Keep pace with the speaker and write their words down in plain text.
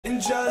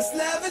just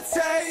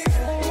levitate.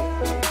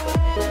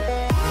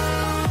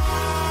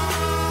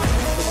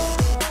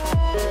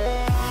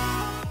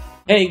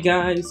 Hey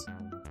guys,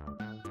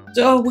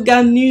 so we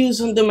got news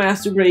on the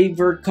Master Grade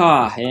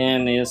Ver.Ka,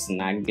 and it's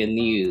not good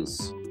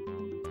news.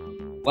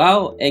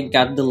 Well, it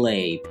got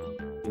delayed.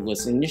 It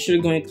was initially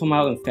going to come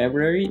out in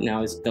February,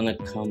 now it's gonna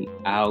come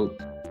out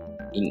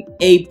in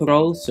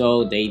April,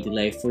 so they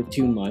delayed for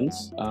 2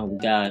 months. We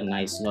got a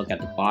nice look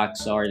at the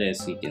box art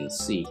as you can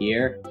see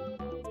here.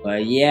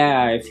 But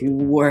yeah, if you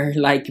were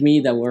like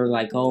me that were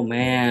like, oh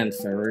man,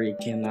 February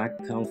cannot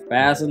come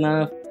fast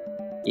enough,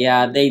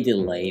 yeah, they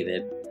delayed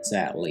it,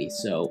 sadly.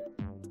 So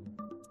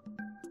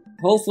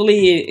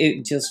hopefully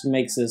it just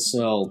makes it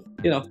so,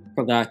 you know,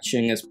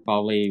 production is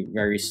probably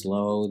very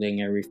slow and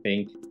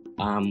everything.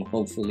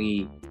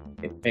 Hopefully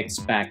it picks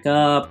back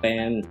up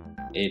and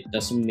it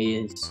doesn't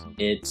miss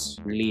its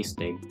release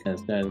date,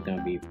 because that's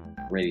gonna be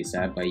really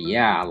sad. But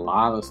yeah, a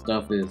lot of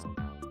stuff is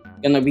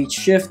gonna be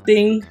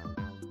shifting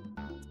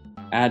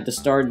at the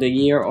start of the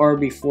year or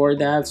before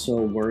that,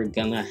 so we're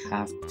gonna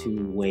have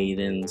to wait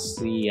and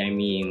see. I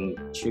mean,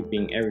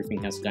 shipping,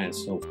 everything has gotten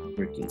so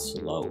freaking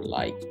slow.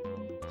 Like,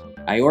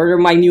 I ordered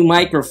my new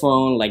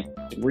microphone like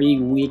 3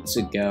 weeks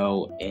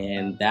ago,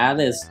 and that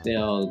is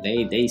still,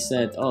 they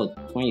said, oh,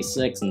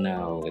 26.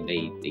 No,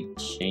 they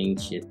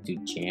changed it to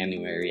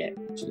January.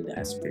 Actually,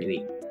 that's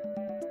pretty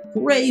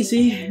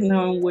crazy.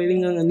 Now I'm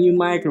waiting on a new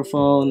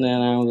microphone,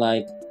 and I'm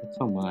like,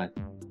 come on.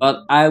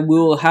 But I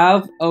will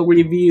have a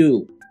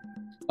review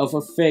of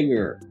a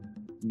figure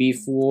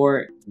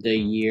before the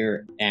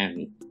year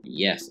end.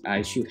 Yes,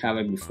 I should have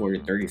it before the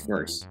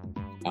 31st,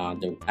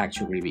 the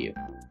actual review.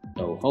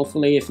 So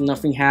hopefully, if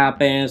nothing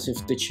happens,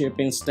 if the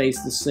shipping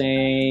stays the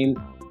same,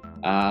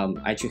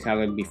 I should have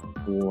it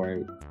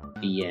before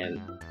the end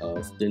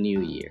of the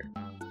new year.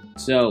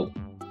 So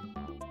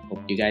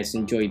hope you guys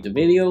enjoyed the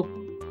video.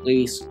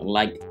 Please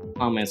like,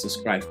 comment,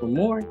 subscribe for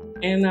more,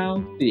 and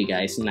I'll see you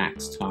guys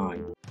next time.